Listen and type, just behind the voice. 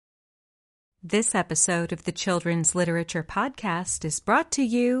This episode of the Children's Literature Podcast is brought to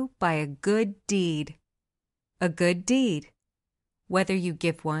you by a good deed. A good deed. Whether you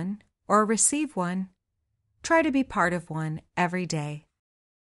give one or receive one, try to be part of one every day.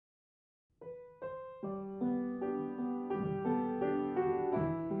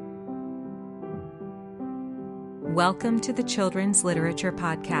 Welcome to the Children's Literature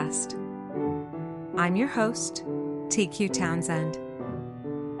Podcast. I'm your host, TQ Townsend.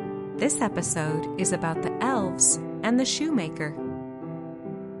 This episode is about the Elves and the Shoemaker.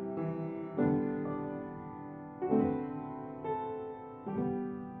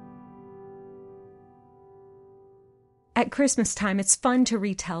 At Christmas time, it's fun to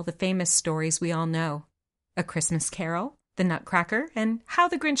retell the famous stories we all know. A Christmas Carol, The Nutcracker, and How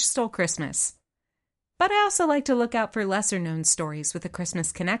the Grinch Stole Christmas. But I also like to look out for lesser-known stories with a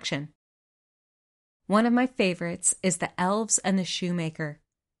Christmas connection. One of my favorites is The Elves and the Shoemaker,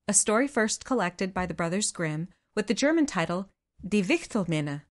 a story first collected by the Brothers Grimm with the German title Die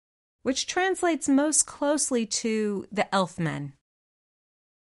Wichtelmänner, which translates most closely to The Elfmen.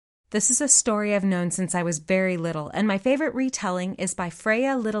 This is a story I've known since I was very little, and my favorite retelling is by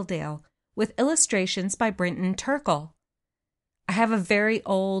Freya Littledale, with illustrations by Brinton Turkle. I have a very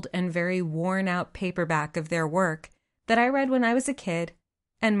old and very worn-out paperback of their work that I read when I was a kid,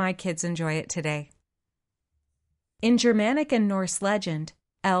 and my kids enjoy it today. In Germanic and Norse legend,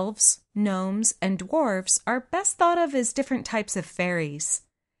 elves, gnomes, and dwarves are best thought of as different types of fairies.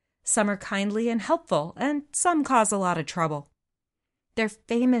 Some are kindly and helpful, and some cause a lot of trouble. They're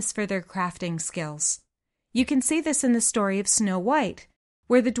famous for their crafting skills. You can see this in the story of Snow White,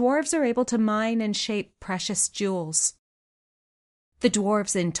 where the dwarves are able to mine and shape precious jewels. The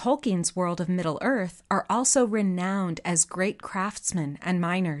dwarves in Tolkien's world of Middle-earth are also renowned as great craftsmen and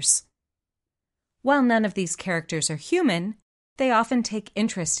miners. While none of these characters are human, they often take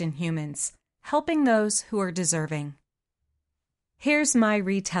interest in humans, helping those who are deserving. Here's my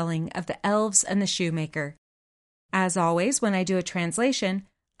retelling of the Elves and the Shoemaker. As always, when I do a translation,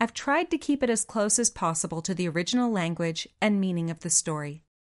 I've tried to keep it as close as possible to the original language and meaning of the story.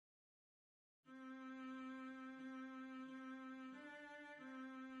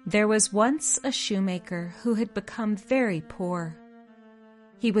 There was once a shoemaker who had become very poor.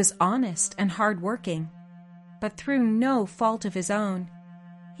 He was honest and hardworking, but through no fault of his own,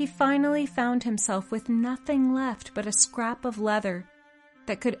 he finally found himself with nothing left but a scrap of leather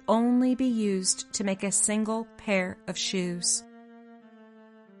that could only be used to make a single pair of shoes.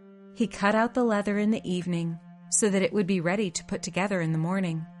 He cut out the leather in the evening so that it would be ready to put together in the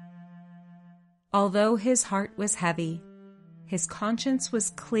morning. Although his heart was heavy, his conscience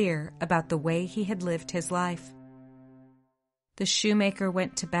was clear about the way he had lived his life. The shoemaker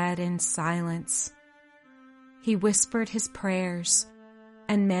went to bed in silence. He whispered his prayers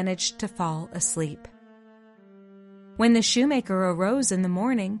and managed to fall asleep. When the shoemaker arose in the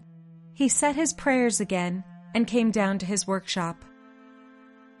morning, he said his prayers again and came down to his workshop.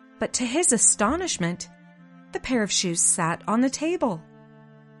 But to his astonishment, the pair of shoes sat on the table.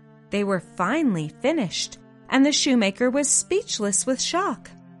 They were finally finished, and the shoemaker was speechless with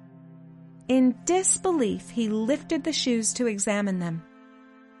shock. In disbelief, he lifted the shoes to examine them.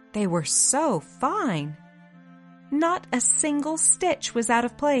 They were so fine. Not a single stitch was out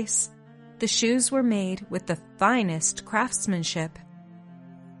of place. The shoes were made with the finest craftsmanship.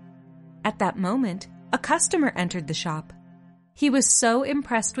 At that moment, a customer entered the shop. He was so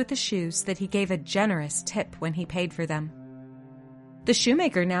impressed with the shoes that he gave a generous tip when he paid for them. The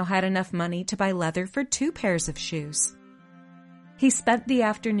shoemaker now had enough money to buy leather for 2 pairs of shoes. He spent the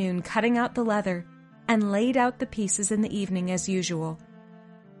afternoon cutting out the leather and laid out the pieces in the evening as usual.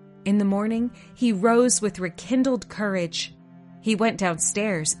 In the morning, he rose with rekindled courage. He went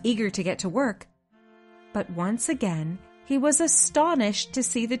downstairs, eager to get to work. But once again, he was astonished to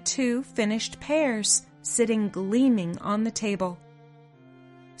see the 2 finished pairs sitting gleaming on the table.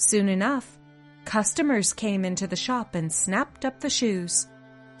 Soon enough, customers came into the shop and snapped up the shoes,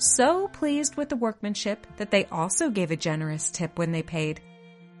 so pleased with the workmanship that they also gave a generous tip when they paid.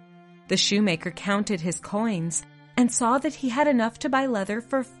 The shoemaker counted his coins and saw that he had enough to buy leather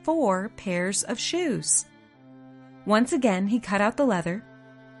for 4 pairs of shoes. Once again he cut out the leather,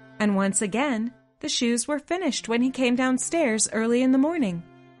 and once again the shoes were finished when he came downstairs early in the morning.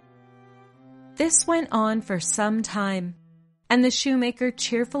 This went on for some time, and the shoemaker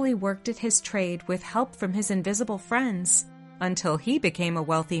cheerfully worked at his trade with help from his invisible friends, until he became a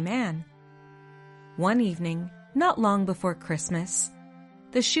wealthy man. One evening, not long before Christmas,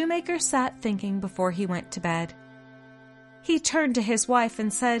 the shoemaker sat thinking before he went to bed. He turned to his wife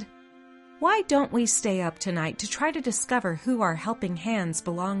and said, "Why don't we stay up tonight to try to discover who our helping hands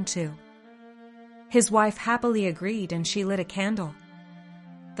belong to?" His wife happily agreed, and she lit a candle.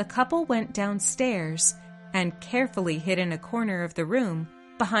 The couple went downstairs and carefully hid in a corner of the room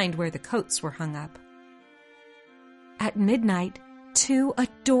behind where the coats were hung up. At midnight, 2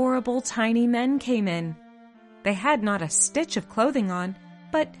 adorable tiny men came in. They had not a stitch of clothing on,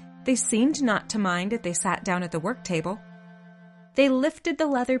 but they seemed not to mind if they sat down at the work table. They lifted the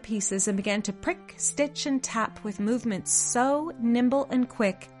leather pieces and began to prick, stitch, and tap with movements so nimble and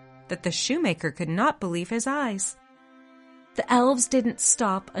quick that the shoemaker could not believe his eyes. The elves didn't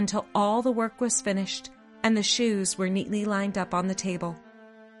stop until all the work was finished and the shoes were neatly lined up on the table.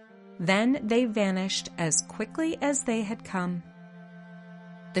 Then they vanished as quickly as they had come.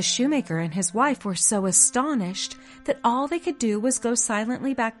 The shoemaker and his wife were so astonished that all they could do was go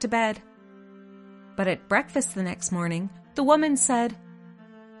silently back to bed. But at breakfast the next morning, the woman said,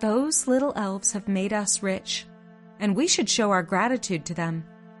 "Those little elves have made us rich, and we should show our gratitude to them.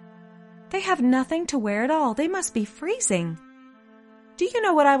 They have nothing to wear at all. They must be freezing. Do you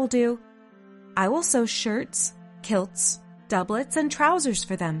know what I will do? I will sew shirts, kilts, doublets, and trousers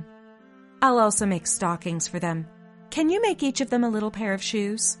for them. I'll also make stockings for them. Can you make each of them a little pair of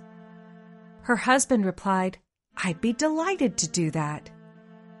shoes?" Her husband replied, "I'd be delighted to do that."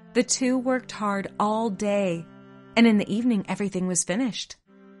 The two worked hard all day, and in the evening everything was finished.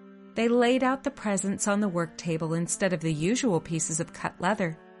 They laid out the presents on the work table instead of the usual pieces of cut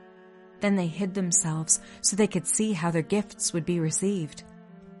leather. Then they hid themselves so they could see how their gifts would be received.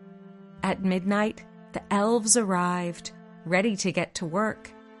 At midnight, the elves arrived, ready to get to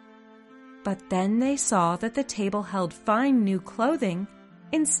work. But then they saw that the table held fine new clothing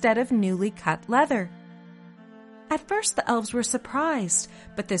instead of newly cut leather. At first the elves were surprised,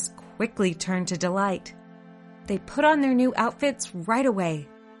 but this quickly turned to delight. They put on their new outfits right away.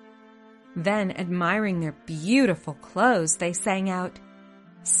 Then, admiring their beautiful clothes, they sang out,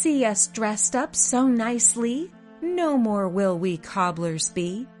 "See us dressed up so nicely, no more will we cobblers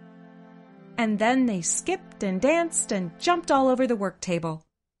be." And then they skipped and danced and jumped all over the work table.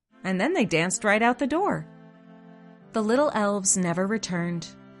 And then they danced right out the door. The little elves never returned,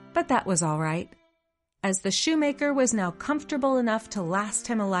 but that was all right, as the shoemaker was now comfortable enough to last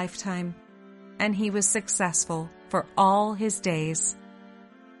him a lifetime, and he was successful for all his days.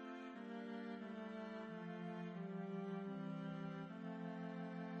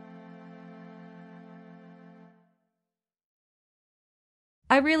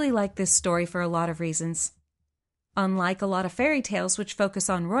 I really like this story for a lot of reasons. Unlike a lot of fairy tales which focus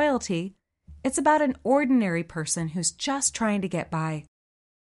on royalty, it's about an ordinary person who's just trying to get by.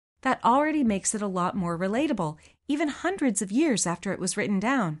 That already makes it a lot more relatable, even hundreds of years after it was written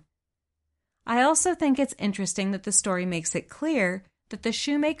down. I also think it's interesting that the story makes it clear that the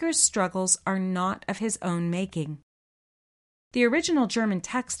shoemaker's struggles are not of his own making. The original German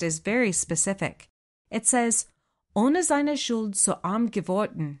text is very specific. It says, "Ohne seine Schuld so arm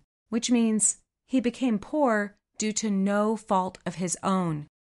geworden," which means he became poor due to no fault of his own.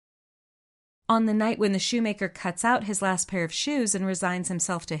 On the night when the shoemaker cuts out his last pair of shoes and resigns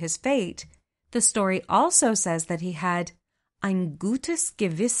himself to his fate, the story also says that he had ein gutes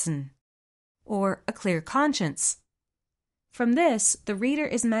Gewissen, or a clear conscience. From this, the reader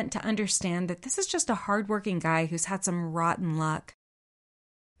is meant to understand that this is just a hardworking guy who's had some rotten luck.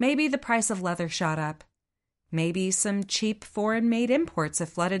 Maybe the price of leather shot up. Maybe some cheap foreign-made imports have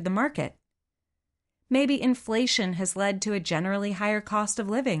flooded the market. Maybe inflation has led to a generally higher cost of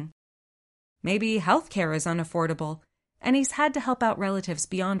living. Maybe healthcare is unaffordable, and he's had to help out relatives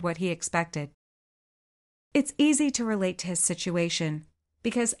beyond what he expected. It's easy to relate to his situation,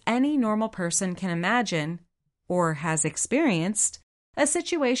 because any normal person can imagine, or has experienced, a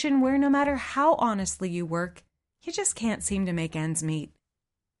situation where no matter how honestly you work, you just can't seem to make ends meet.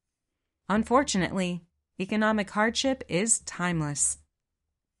 Unfortunately, economic hardship is timeless.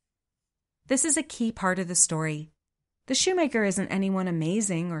 This is a key part of the story. The shoemaker isn't anyone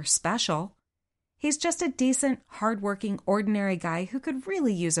amazing or special. He's just a decent, hardworking, ordinary guy who could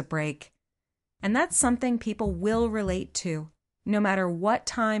really use a break. And that's something people will relate to, no matter what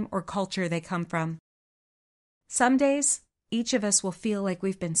time or culture they come from. Some days, each of us will feel like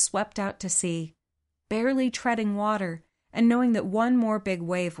we've been swept out to sea, barely treading water and knowing that one more big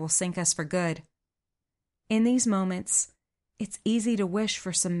wave will sink us for good. In these moments, it's easy to wish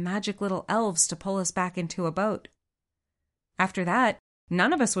for some magic little elves to pull us back into a boat. After that,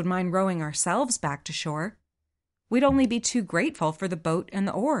 none of us would mind rowing ourselves back to shore. We'd only be too grateful for the boat and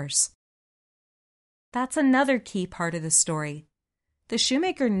the oars. That's another key part of the story. The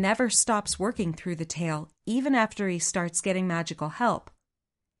shoemaker never stops working through the tale, even after he starts getting magical help.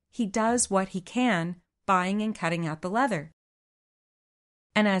 He does what he can, buying and cutting out the leather.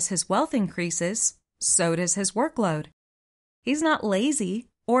 And as his wealth increases, so does his workload. He's not lazy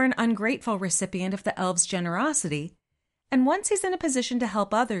or an ungrateful recipient of the elves' generosity, and once he's in a position to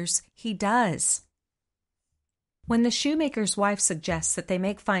help others, he does. When the shoemaker's wife suggests that they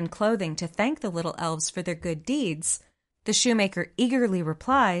make fine clothing to thank the little elves for their good deeds, the shoemaker eagerly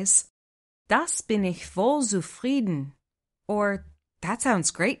replies, "Das bin ich wohl zufrieden," or "That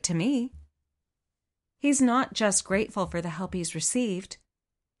sounds great to me." He's not just grateful for the help he's received.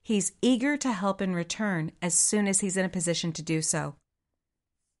 He's eager to help in return as soon as he's in a position to do so.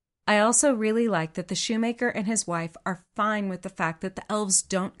 I also really like that the shoemaker and his wife are fine with the fact that the elves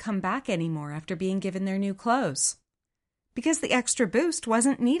don't come back anymore after being given their new clothes, because the extra boost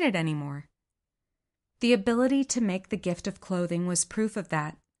wasn't needed anymore. The ability to make the gift of clothing was proof of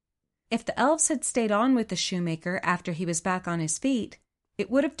that. If the elves had stayed on with the shoemaker after he was back on his feet,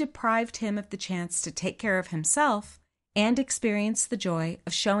 it would have deprived him of the chance to take care of himself and experience the joy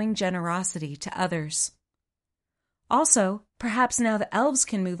of showing generosity to others. Also, perhaps now the elves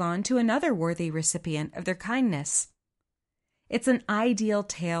can move on to another worthy recipient of their kindness. It's an ideal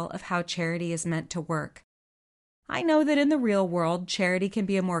tale of how charity is meant to work. I know that in the real world, charity can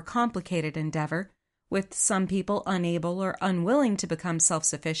be a more complicated endeavor, with some people unable or unwilling to become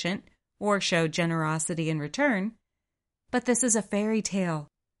self-sufficient or show generosity in return. But this is a fairy tale.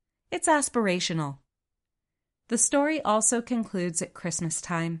 It's aspirational. The story also concludes at Christmas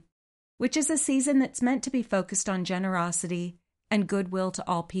time, which is a season that's meant to be focused on generosity and goodwill to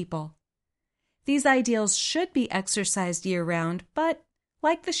all people. These ideals should be exercised year-round, but,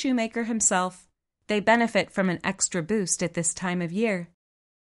 like the shoemaker himself, they benefit from an extra boost at this time of year.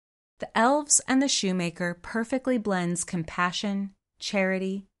 The elves and the shoemaker perfectly blends compassion,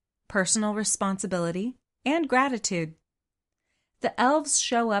 charity, personal responsibility, and gratitude. The elves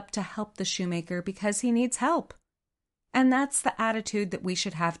show up to help the shoemaker because he needs help. And that's the attitude that we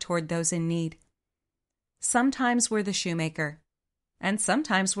should have toward those in need. Sometimes we're the shoemaker, and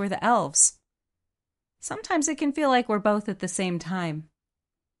sometimes we're the elves. Sometimes it can feel like we're both at the same time.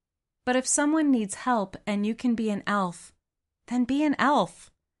 But if someone needs help and you can be an elf, then be an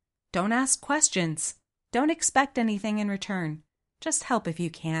elf. Don't ask questions. Don't expect anything in return. Just help if you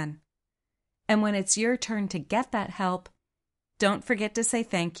can. And when it's your turn to get that help, don't forget to say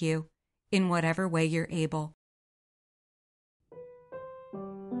thank you in whatever way you're able.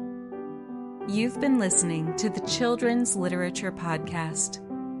 You've been listening to the Children's Literature Podcast.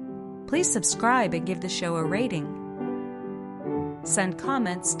 Please subscribe and give the show a rating. Send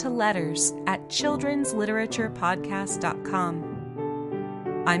comments to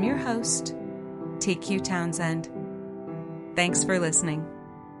letters@children'sliteraturepodcast.com. I'm your host, TQ Townsend. Thanks for listening.